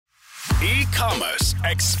E-commerce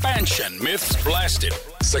expansion myths blasted.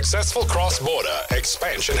 Successful cross-border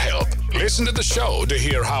expansion help. Listen to the show to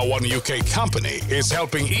hear how one UK company is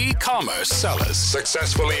helping e-commerce sellers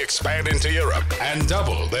successfully expand into Europe and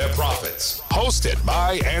double their profits. Hosted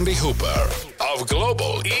by Andy Hooper of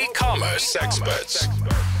Global E-commerce Experts.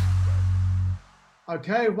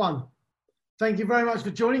 Okay, everyone. Thank you very much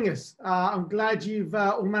for joining us. I'm glad you've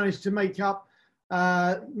all managed to make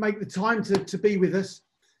the time to be with us.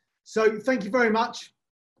 So thank you very much.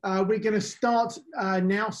 We're going to start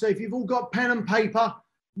now. So if you've all got pen and paper,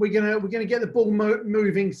 we're going to get the ball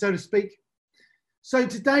moving, so to speak. So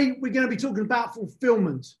today we're going to be talking about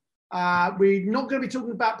fulfillment. We're not going to be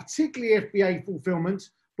talking about particularly FBA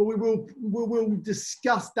fulfillment, but we will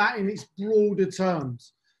discuss that in its broader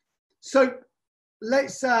terms. So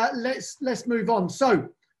let's move on. So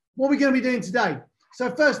what we're going to be doing today. So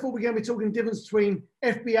first of all, we're going to be talking the difference between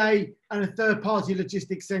FBA and a third-party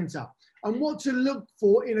logistics center and what to look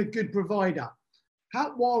for in a good provider.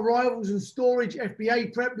 What arrivals and storage,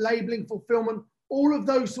 FBA prep, labeling, fulfillment, all of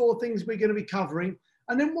those sort of things we're going to be covering.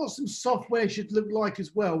 And then what some software should look like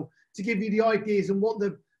as well to give you the ideas and what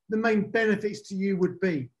the main benefits to you would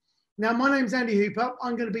be. Now, my name's Andy Hooper.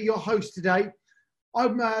 I'm going to be your host today.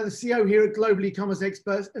 I'm the CEO here at Global E-commerce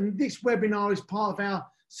Experts, and this webinar is part of our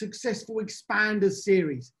Successful Expanders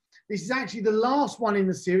series. This is actually the last one in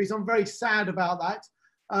the series. I'm very sad about that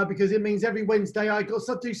because it means every Wednesday I got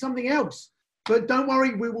to do something else. But don't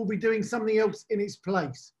worry, we will be doing something else in its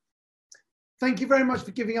place. Thank you very much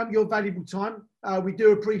for giving up your valuable time. We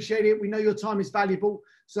do appreciate it. We know your time is valuable.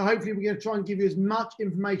 So hopefully we're going to try and give you as much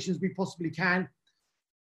information as we possibly can.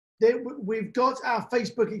 We've got our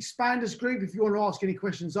Facebook Expanders group. If you want to ask any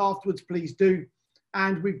questions afterwards, please do.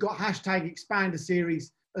 And we've got hashtag Expander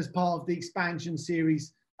series as part of the expansion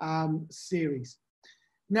series. Now,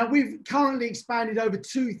 we've currently expanded over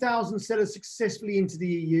 2,000 sellers successfully into the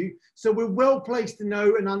EU. So we're well placed to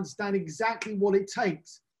know and understand exactly what it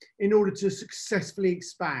takes in order to successfully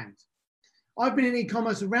expand. I've been in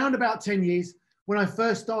e-commerce around about 10 years when I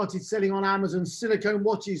first started selling on Amazon silicone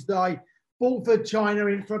watches that I bought for China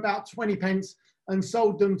for about 20 pence and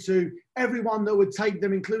sold them to everyone that would take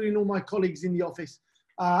them, including all my colleagues in the office,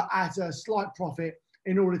 at a slight profit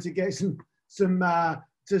in order to get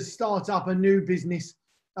to start up a new business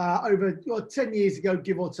over 10 years ago,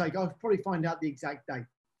 give or take. I'll probably find out the exact date.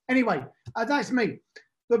 Anyway, that's me.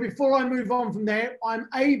 But before I move on from there, I'm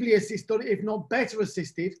ably assisted, if not better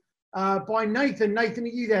assisted, by Nathan. Nathan, are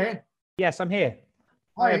you there? Yes, I'm here.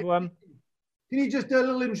 Hi, everyone. Can you just do a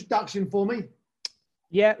little introduction for me?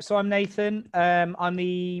 Yeah, so I'm Nathan. I'm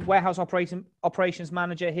the warehouse operations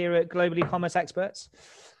manager here at Global E-commerce Experts.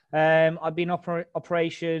 I've been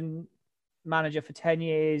operation manager for 10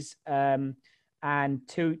 years and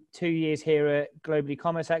two years here at Global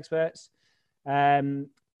E-commerce Experts. How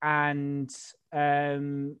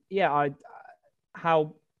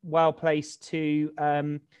well placed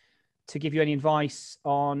to give you any advice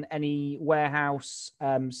on any warehouse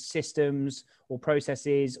systems or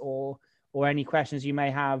processes or any questions you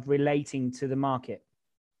may have relating to the market.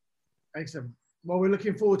 Excellent. Well, we're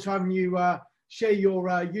looking forward to having you share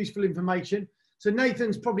your useful information. So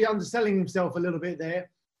Nathan's probably underselling himself a little bit there.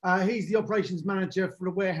 He's the operations manager for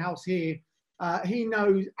the warehouse here. He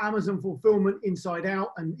knows Amazon fulfillment inside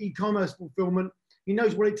out and e-commerce fulfillment. He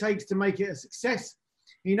knows what it takes to make it a success.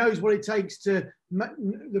 He knows what it takes the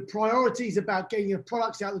priorities about getting your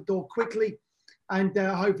products out the door quickly. And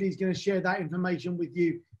hopefully he's going to share that information with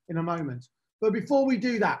you in a moment. But before we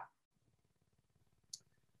do that,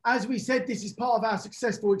 as we said, this is part of our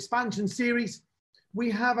Successful Expansion series. We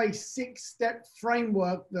have a 6-step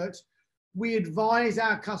framework that we advise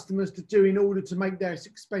our customers to do in order to make their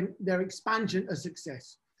expansion a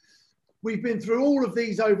success. We've been through all of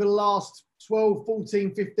these over the last 12,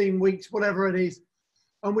 14, 15 weeks, whatever it is.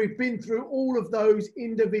 And we've been through all of those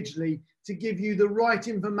individually to give you the right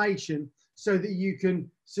information so that you can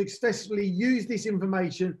successfully use this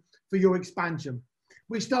information for your expansion.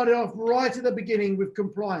 We started off right at the beginning with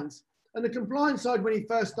compliance. And the compliance side, when you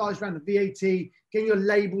first started around the VAT, getting your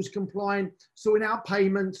labels compliant, sorting out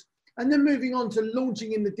payments, and then moving on to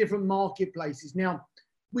launching in the different marketplaces. Now,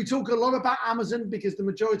 we talk a lot about Amazon because the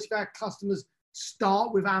majority of our customers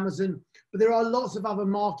start with Amazon, but there are lots of other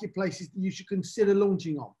marketplaces that you should consider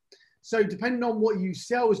launching on. So depending on what you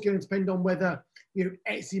sell is going to depend on whether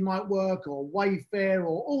Etsy might work or Wayfair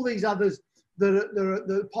or all these others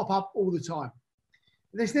that pop up all the time.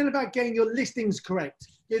 It's then about getting your listings correct,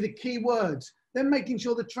 the keywords, then making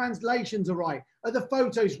sure the translations are right, are the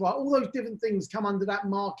photos right, all those different things come under that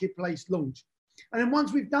marketplace launch. And then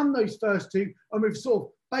once we've done those first two and we've sort of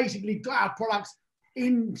basically got our products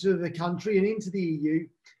into the country and into the EU,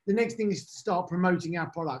 the next thing is to start promoting our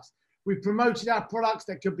products. We've promoted our products.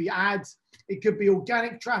 That could be ads, it could be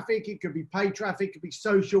organic traffic, it could be paid traffic, it could be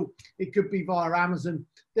social, it could be via Amazon.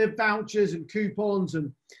 There are vouchers and coupons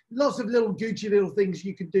and lots of little Gucci little things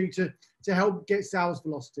you can do to help get sales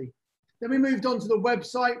velocity. Then we moved on to the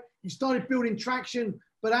website. You started building traction,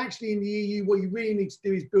 but actually in the EU, what you really need to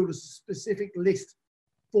do is build a specific list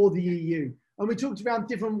for the EU. And we talked about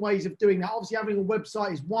different ways of doing that. Obviously, having a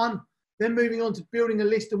website is one, then moving on to building a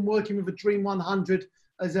list and working with a Dream 100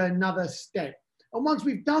 as another step. And once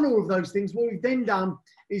we've done all of those things, what we've then done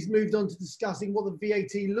is moved on to discussing what the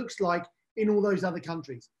VAT looks like in all those other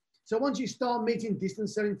countries. So once you start meeting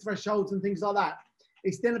distance selling thresholds and things like that,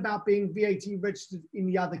 it's then about being VAT registered in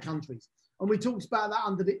the other countries. And we talked about that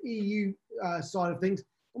under the EU side of things.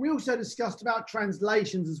 And we also discussed about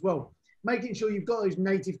translations as well, making sure you've got those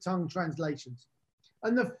native tongue translations.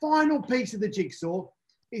 And the final piece of the jigsaw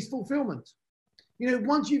is fulfillment. You know,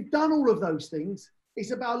 once you've done all of those things,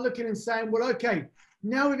 it's about looking and saying, well, okay,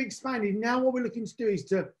 now we've expanded. Now what we're looking to do is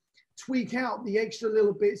to tweak out the extra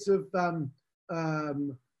little bits of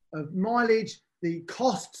mileage, the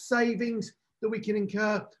cost savings that we can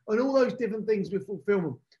incur, and all those different things with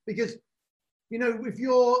fulfillment. Because, you know, if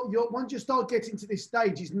once you start getting to this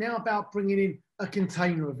stage, it's now about bringing in a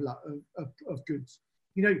container of goods.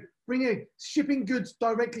 You know, shipping goods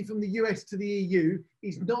directly from the US to the EU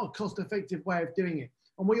is not a cost-effective way of doing it.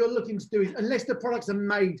 And what you're looking to do is, unless the products are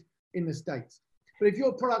made in the States, but if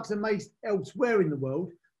your products are made elsewhere in the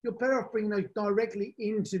world, you're better off bringing those directly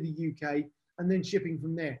into the UK and then shipping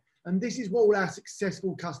from there. And this is what all our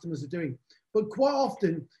successful customers are doing. But quite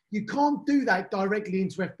often, you can't do that directly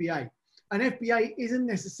into FBA. And FBA isn't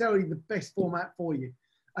necessarily the best format for you.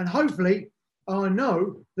 And hopefully, I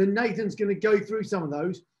know that Nathan's going to go through some of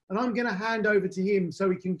those, and I'm going to hand over to him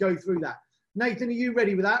so he can go through that. Nathan, are you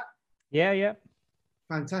ready with that? Yeah.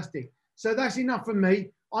 Fantastic. So that's enough from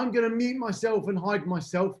me. I'm going to mute myself and hide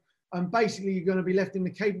myself. And basically, you're going to be left in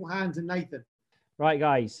the capable hands of Nathan. Right,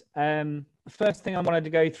 guys. First thing I wanted to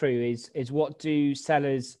go through is what do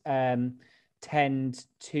sellers tend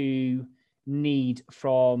to need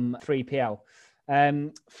from 3PL?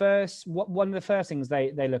 First, one of the first things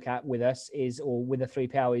they look at with us or with a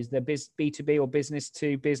 3PL is the B2B or business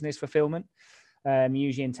to business fulfillment,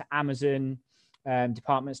 usually into Amazon,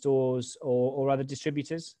 department stores or other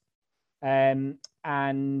distributors. And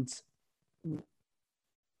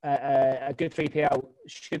a good 3PL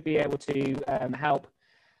should be able to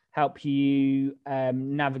help you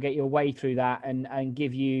navigate your way through that and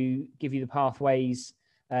give you the pathways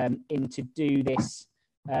in to do this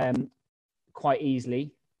quite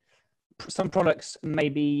easily. Some products may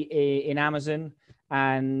be in Amazon,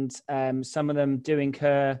 and some of them do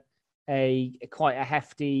incur quite a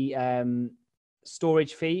hefty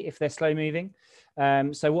storage fee if they're slow moving.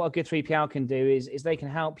 So what a good 3PL can do is they can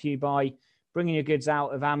help you by bringing your goods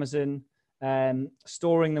out of Amazon,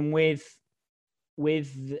 storing them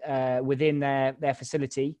within their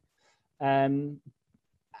facility at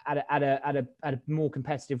a more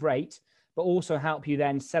competitive rate, but also help you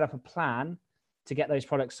then set up a plan to get those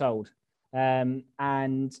products sold. And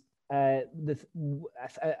a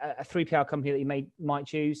 3PL company that you might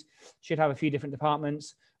choose should have a few different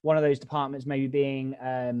departments. One of those departments maybe being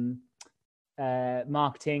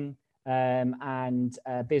marketing and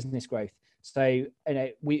business growth. So, you know,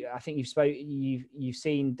 I think you've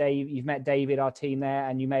seen Dave, you've met David, our team there,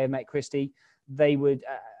 and you may have met Christy. They would,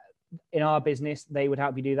 in our business, they would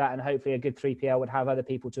help you do that, and hopefully a good 3PL would have other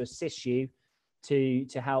people to assist you to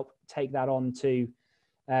help take that on to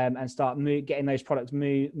and start getting those products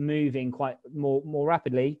moving quite more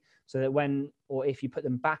rapidly, so that when or if you put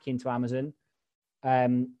them back into Amazon,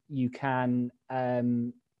 you can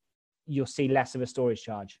you'll see less of a storage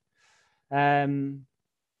charge.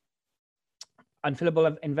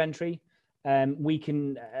 Unfillable inventory, a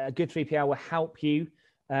good 3PL will help you,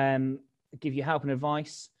 give you help and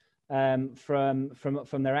advice from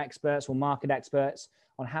their experts or market experts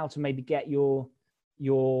on how to maybe get your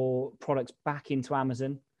products back into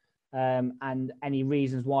Amazon, and any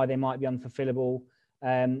reasons why they might be unfulfillable.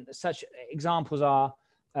 Such examples are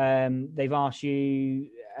they've asked you,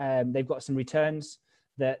 they've got some returns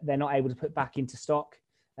that they're not able to put back into stock.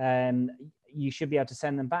 You should be able to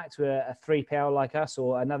send them back to a 3PL like us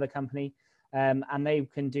or another company, and they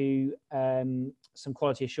can do some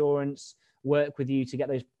quality assurance, work with you to get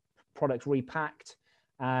those products repacked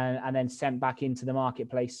and then sent back into the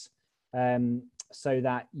marketplace, so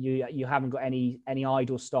that you haven't got any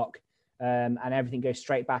idle stock, and everything goes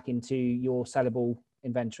straight back into your sellable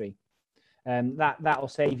inventory. That will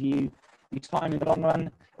save you you time in the long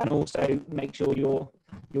run, and also make sure your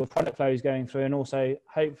product flow is going through, and also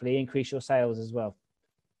hopefully increase your sales as well.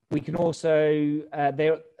 We can also,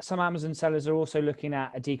 some Amazon sellers are also looking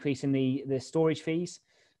at a decrease in the storage fees.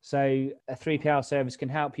 So a 3PL service can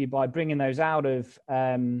help you by bringing those out of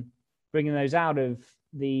the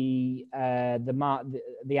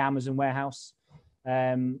Amazon warehouse,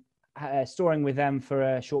 storing with them for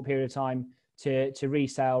a short period of time to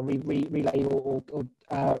resell, relabel,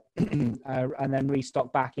 or and then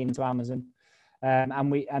restock back into Amazon.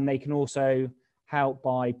 And they can also help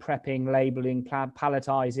by prepping, labeling,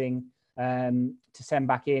 palletizing to send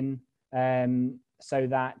back in, so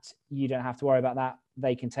that you don't have to worry about that.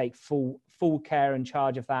 They can take full care and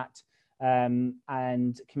charge of that,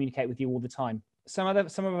 and communicate with you all the time. Some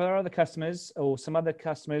of our other customers, or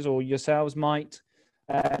or yourselves might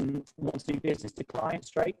want to do business to client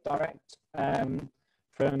straight direct, from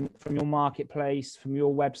your marketplace, from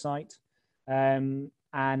your website, and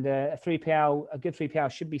a good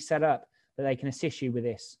 3PL should be set up that they can assist you with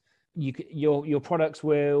this. Your products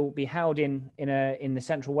will be held in the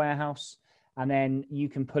central warehouse, and then you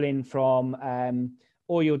can pull in from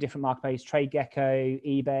all your different marketplaces: TradeGecko,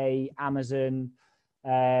 eBay, Amazon,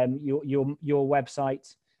 your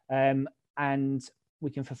website, and we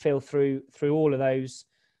can fulfill through all of those,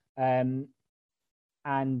 and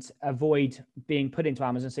avoid being put into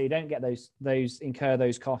Amazon, so you don't get incur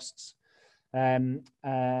those costs, and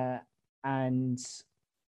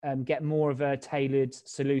get more of a tailored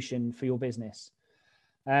solution for your business.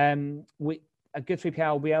 A good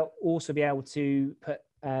 3PL will also be able to put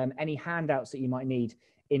any handouts that you might need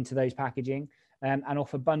into those packaging, and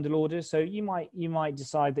offer bundle orders. So you might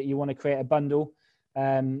decide that you want to create a bundle.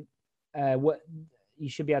 What you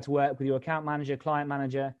should be able to work with your account manager, client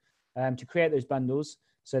manager, to create those bundles,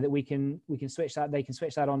 so that we can switch that. They can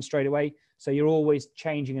switch that on straight away. So you're always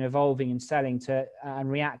changing and evolving and selling to and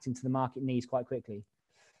reacting to the market needs quite quickly.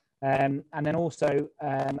 And then also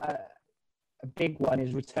a big one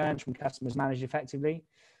is returns from customers managed effectively.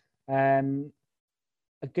 A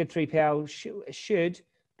good 3PL should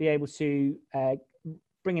be able to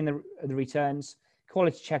bring in the returns,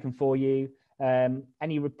 quality check them for you,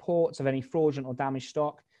 any reports of any fraudulent or damaged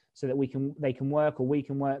stock, so that we can work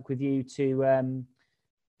with you to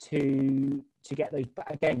get those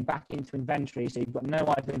back into inventory. So you've got no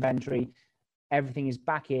idle inventory, everything is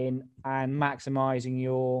back in, and maximizing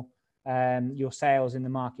your sales in the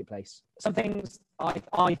marketplace. Some things I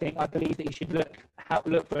believe that you should look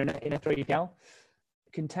for in a 3PL: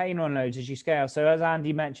 container unloads as you scale. So as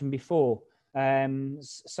Andy mentioned before,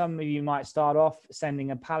 some of you might start off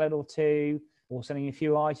sending a pallet or two, or sending a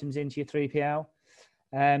few items into your 3PL.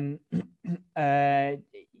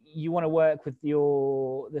 You want to work with the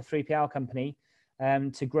 3PL company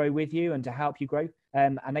to grow with you and to help you grow,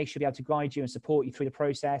 and they should be able to guide you and support you through the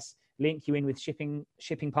process, link you in with shipping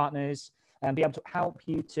partners, and be able to help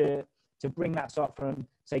you to bring that stock from,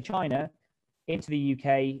 say, China into the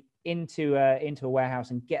UK, into a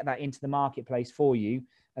warehouse, and get that into the marketplace for you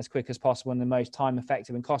as quick as possible in the most time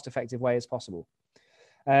effective and cost effective way as possible.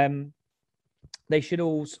 They should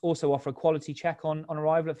also offer a quality check on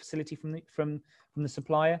arrival at facility from the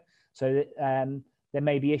supplier, so that there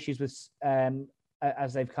may be issues with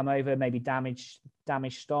as they've come over, maybe damaged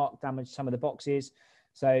stock, damaged some of the boxes.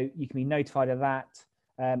 So you can be notified of that,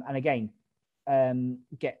 and again,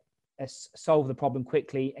 solve the problem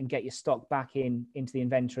quickly and get your stock back into the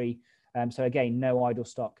inventory. So again, no idle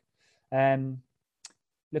stock.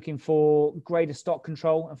 Looking for greater stock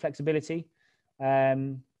control and flexibility,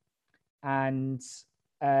 so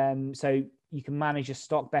you can manage your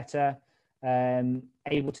stock better,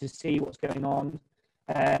 able to see what's going on,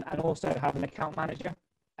 and also have an account manager,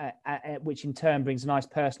 which in turn brings a nice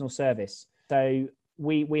personal service. So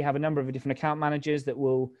we have a number of different account managers that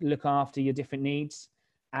will look after your different needs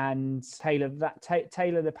and tailor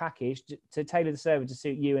the package to tailor the service to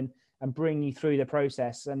suit you, and bring you through the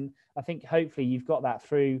process. And I think hopefully you've got that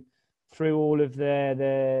through all of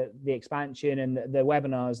the expansion and the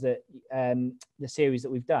webinars that the series that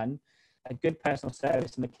we've done. A good personal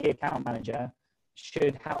service and a key account manager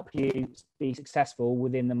should help you be successful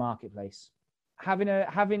within the marketplace. I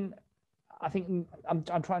think I'm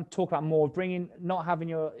trying to talk about more not having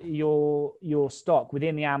your stock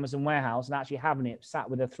within the Amazon warehouse, and actually having it sat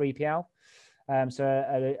with a 3PL,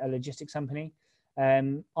 so a logistics company.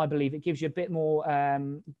 I believe it gives you a bit more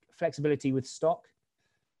flexibility with stock.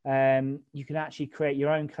 You can actually create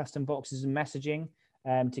your own custom boxes and messaging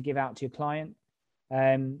to give out to your client.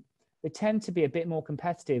 They tend to be a bit more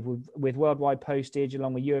competitive with worldwide postage,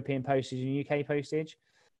 along with European postage and UK postage.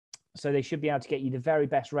 So they should be able to get you the very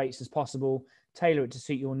best rates as possible, tailor it to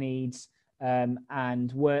suit your needs,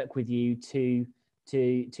 and work with you to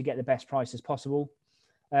get the best price as possible.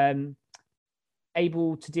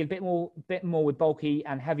 Able to deal a bit more with bulky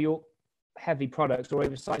and heavy products or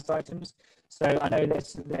oversized items. So I know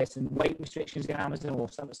there's some weight restrictions in Amazon or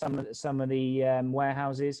some of the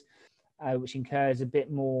warehouses, which incurs a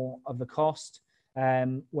bit more of the cost.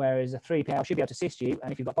 Whereas a 3PL should be able to assist you,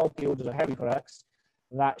 and if you've got bulky orders or heavy products,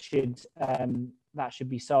 that should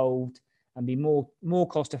be solved and be more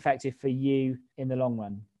cost effective for you in the long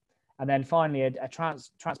run. And then finally, a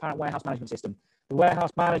transparent warehouse management system. The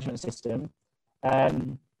warehouse management system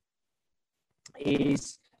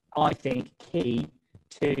is, I think, key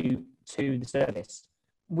to the service.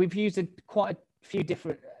 We've used quite a few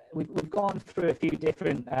different. We've gone through a few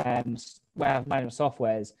different warehouse management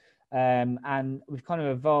softwares, and we've kind of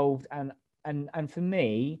evolved. And for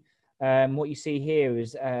me, what you see here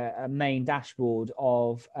is a main dashboard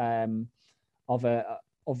of our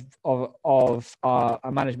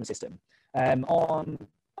management system.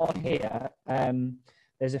 On here,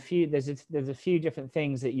 there's a few different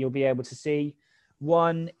things that you'll be able to see.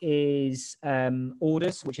 One is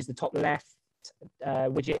orders, which is the top left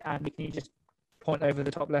widget. Andy, can you just point over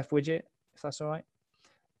the top left widget, if that's all right?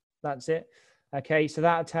 That's it. Okay, so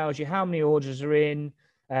that tells you how many orders are in,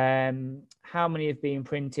 how many have been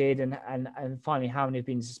printed, and finally how many have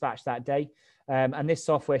been dispatched that day. And this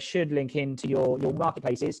software should link into your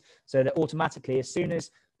marketplaces, so that automatically, as soon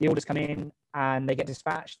as the orders come in and they get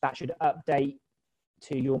dispatched, that should update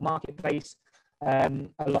to your marketplace,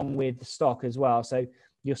 along with the stock as well. So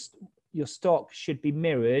your stock should be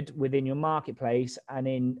mirrored within your marketplace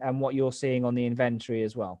and what you're seeing on the inventory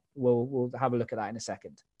as well. We'll have a look at that in a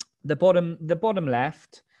second. The bottom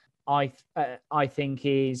left, I think,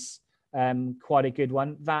 is quite a good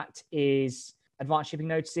one. That is advanced shipping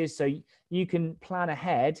notices. So you can plan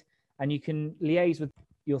ahead and you can liaise with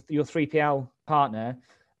your 3PL partner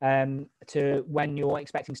to when you're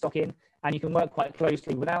expecting stock in, and you can work quite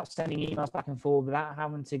closely without sending emails back and forth, without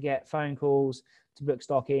having to get phone calls to book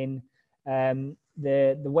stock in.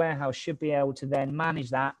 The warehouse should be able to then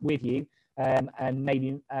manage that with you, and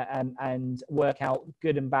maybe and work out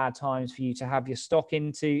good and bad times for you to have your stock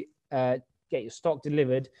into, get your stock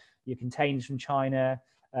delivered, your containers from China,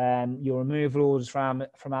 your removal orders from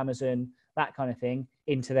Amazon, that kind of thing,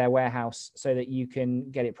 into their warehouse so that you can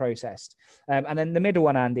get it processed. And then the middle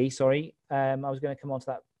one, Andy, sorry, I was going to come on to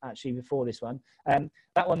that actually before this one.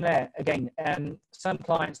 That one there, again, some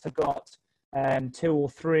clients have got 2 or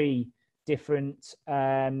 3 different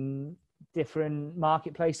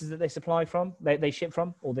marketplaces that they supply from, they ship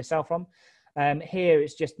from, or they sell from. Here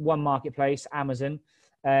it's just one marketplace, Amazon,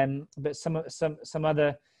 but some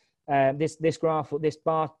other. This graph, this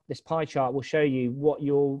pie chart will show you what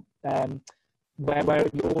your where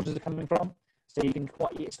your orders are coming from. So you can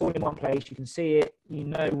it's all in one place. You can see it. You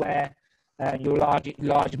know where your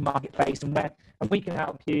large marketplace and we can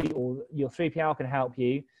help you, or your 3PL can help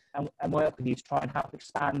you and work with you to try and help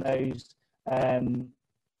expand those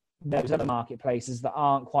other marketplaces that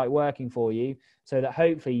aren't quite working for you, so that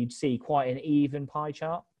hopefully you'd see quite an even pie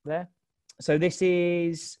chart there. So this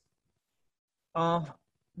is after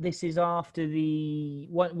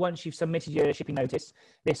once you've submitted your shipping notice.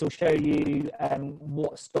 This will show you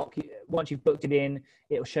what stock, once you've booked it in,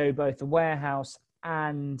 it will show both the warehouse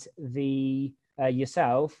and the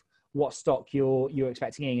yourself what stock you're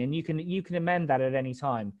expecting in, and you can amend that at any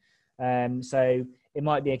time. So it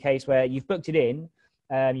might be a case where you've booked it in,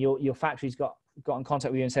 your factory's got in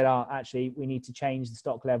contact with you and said, "Oh, actually, we need to change the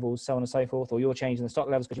stock levels," so on and so forth, or you're changing the stock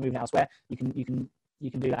levels because you're moving elsewhere. You can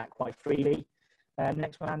do that quite freely.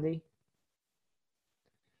 Next one, Andy.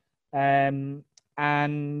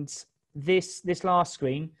 And this last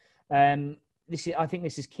screen, I think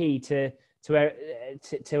this is key to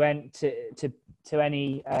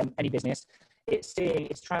any business. It's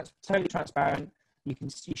totally transparent. You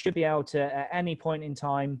should be able to, at any point in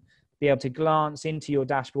time, be able to glance into your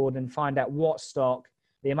dashboard and find out what stock,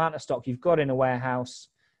 the amount of stock you've got in a warehouse,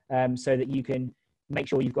 so that you can make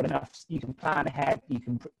sure you've got enough. You can plan ahead. You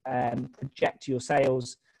can project your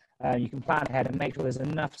sales. You can plan ahead and make sure there's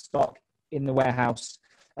enough stock in the warehouse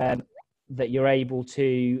that you're able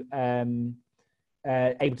to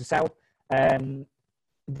sell. The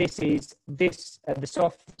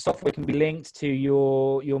software can be linked to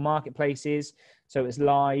your marketplaces, so it's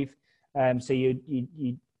live. So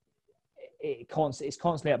it's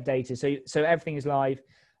constantly updated. So everything is live,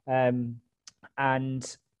 and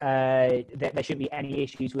there shouldn't be any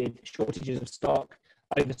issues with shortages of stock,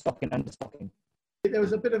 overstocking, understocking. There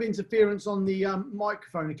was a bit of interference on the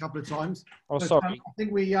microphone a couple of times. Oh, sorry. I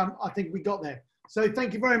think we got there. So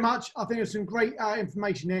thank you very much. I think there's some great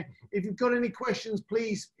information there. If you've got any questions,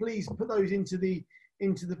 please put those into the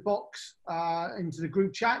box, into the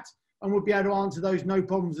group chat, and we'll be able to answer those, no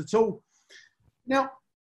problems at all. Now, a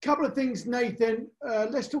couple of things, Nathan.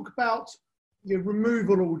 Let's talk about your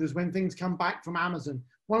removal orders when things come back from Amazon.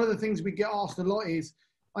 One of the things we get asked a lot is,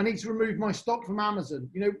 I need to remove my stock from Amazon.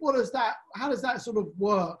 You know, how does that sort of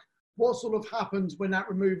work? What sort of happens when that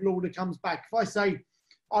removal order comes back? If I say,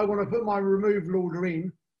 I want to put my removal order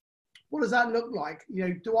in, what does that look like? You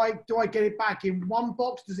know, do I get it back in one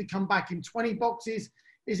box? Does it come back in 20 boxes?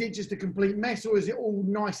 Is it just a complete mess, or is it all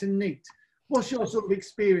nice and neat? What's your sort of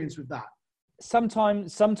experience with that?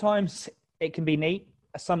 Sometimes it can be neat.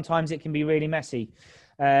 Sometimes it can be really messy.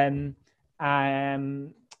 It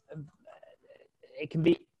can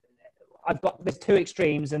be, there's two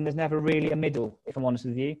extremes and there's never really a middle, if I'm honest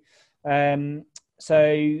with you.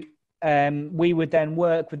 We would then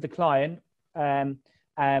work with the client,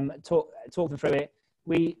 talk them through it.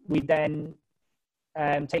 We then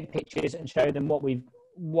take pictures and show them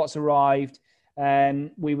what's arrived.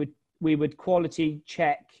 We would quality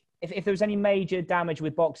check if there was any major damage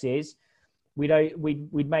with boxes.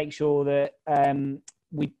 We'd make sure that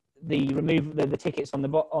the tickets on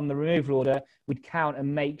the removal order, we'd count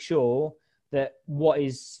and make sure that what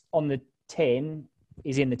is on the tin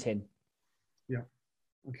is in the tin. Yeah.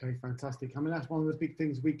 Okay, fantastic. I mean, that's one of the big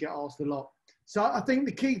things we get asked a lot. So I think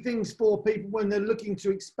the key things for people when they're looking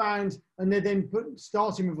to expand and they're then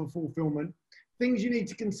starting with a fulfillment, things you need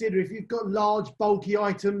to consider if you've got large, bulky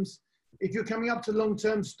items, if you're coming up to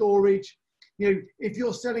long-term storage, you know, if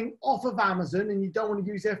you're selling off of Amazon and you don't want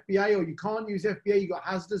to use FBA, or you can't use FBA, you've got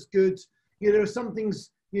hazardous goods, you know, there are some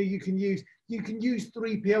things you can use. You can use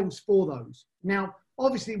 3PLs for those. Now,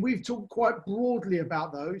 obviously, we've talked quite broadly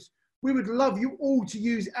about those. We would love you all to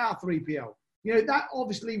use our 3PL. You know, that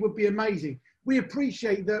obviously would be amazing. We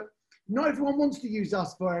appreciate that not everyone wants to use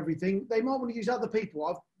us for everything. They might want to use other people.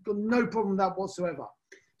 I've got no problem with that whatsoever.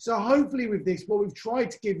 So hopefully with this, what we've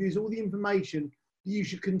tried to give you is all the information that you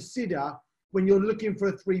should consider when you're looking for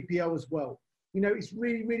a 3PL as well. You know, it's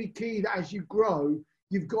really, really key that as you grow,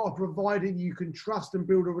 you've got a provider you can trust and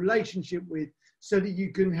build a relationship with so that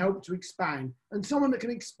you can help to expand, and someone that can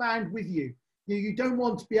expand with you. You know, you don't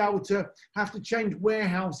want to be able to have to change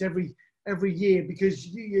warehouse every year because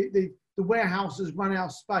the warehouse has run out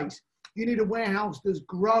of space. You need a warehouse that's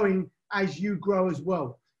growing as you grow as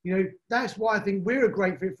well. You know, that's why I think we're a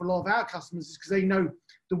great fit for a lot of our customers, is because they know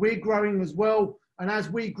that we're growing as well. And as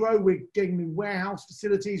we grow, we're getting new warehouse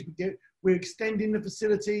facilities, we're extending the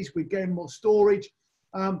facilities, we're getting more storage.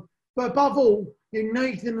 But above all, you know,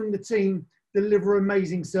 Nathan and the team deliver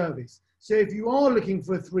amazing service. So if you are looking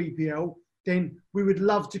for a 3PL, then we would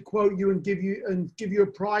love to quote you and give you a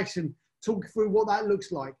price and talk through what that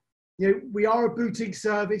looks like. You know, we are a boutique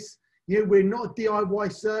service. You know, we're not a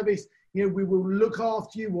DIY service. You know, we will look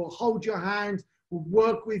after you, we'll hold your hand, we'll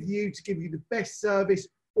work with you to give you the best service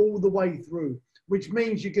all the way through, which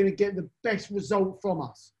means you're going to get the best result from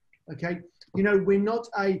us. Okay. You know, we're not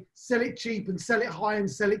a sell it cheap and sell it high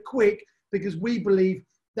and sell it quick, because we believe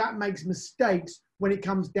that makes mistakes when it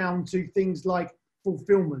comes down to things like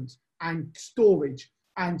fulfillment and storage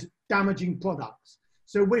and damaging products.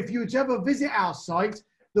 So if you were to ever visit our site,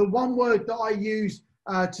 the one word that I use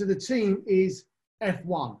to the team is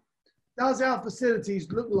F1. Does our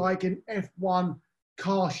facilities look like an F1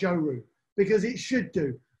 car showroom? Because it should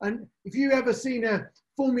do. And if you've ever seen a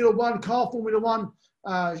Formula One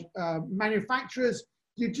manufacturers,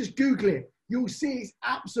 you just Google it. You'll see it's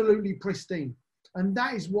absolutely pristine. And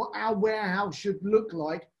that is what our warehouse should look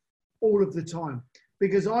like all of the time.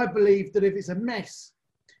 Because I believe that if it's a mess,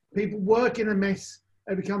 people work in a mess,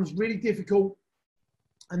 it becomes really difficult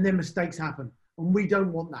and then mistakes happen. And we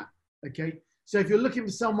don't want that, okay? So if you're looking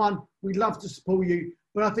for someone, we'd love to support you.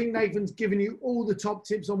 But I think Nathan's given you all the top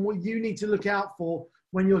tips on what you need to look out for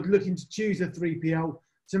when you're looking to choose a 3PL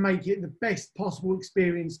to make it the best possible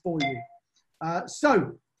experience for you.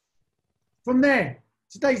 So from there,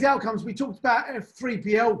 today's outcomes, we talked about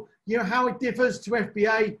F3PL, you know, how it differs to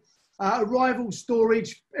FBA, arrival,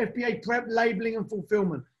 storage, FBA prep, labeling and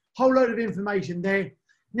fulfillment. Whole load of information there.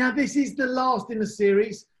 Now, this is the last in the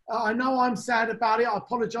series. I know I'm sad about it. I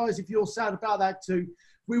apologize if you're sad about that too.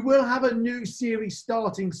 We will have a new series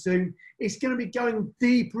starting soon. It's going to be going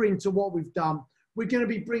deeper into what we've done. We're going to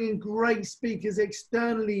be bringing great speakers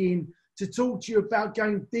externally in to talk to you about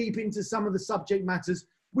going deep into some of the subject matters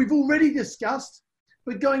we've already discussed,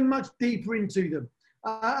 but going much deeper into them.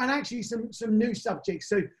 And actually some new subjects.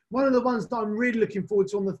 So one of the ones that I'm really looking forward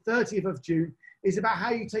to on the 30th of June is about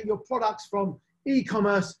how you take your products from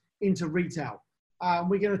e-commerce into retail.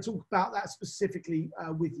 We're going to talk about that specifically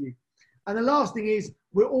with you. And the last thing is,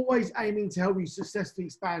 we're always aiming to help you successfully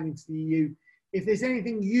expand into the EU. If there's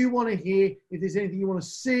anything you want to hear, if there's anything you want to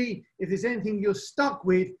see, if there's anything you're stuck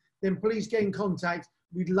with, then please get in contact.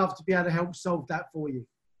 We'd love to be able to help solve that for you.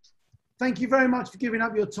 Thank you very much for giving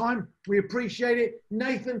up your time. We appreciate it.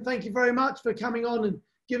 Nathan, thank you very much for coming on and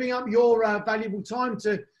giving up your valuable time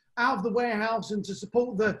to out of the warehouse and to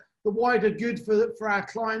support the wider good for our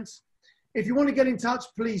clients. If you want to get in touch,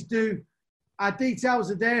 please do. Our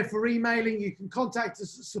details are there for emailing. You can contact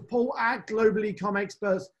us at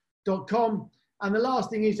support@globalecomexperts.com. And the last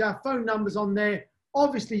thing is our phone number's on there.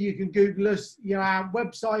 Obviously, you can Google us. Our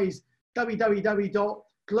website is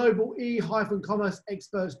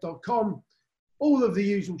www.globale-commerceexperts.com. All of the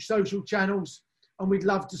usual social channels. And we'd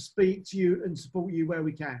love to speak to you and support you where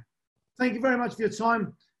we can. Thank you very much for your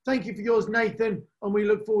time. Thank you for yours, Nathan. And we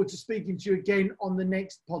look forward to speaking to you again on the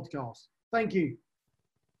next podcast. Thank you.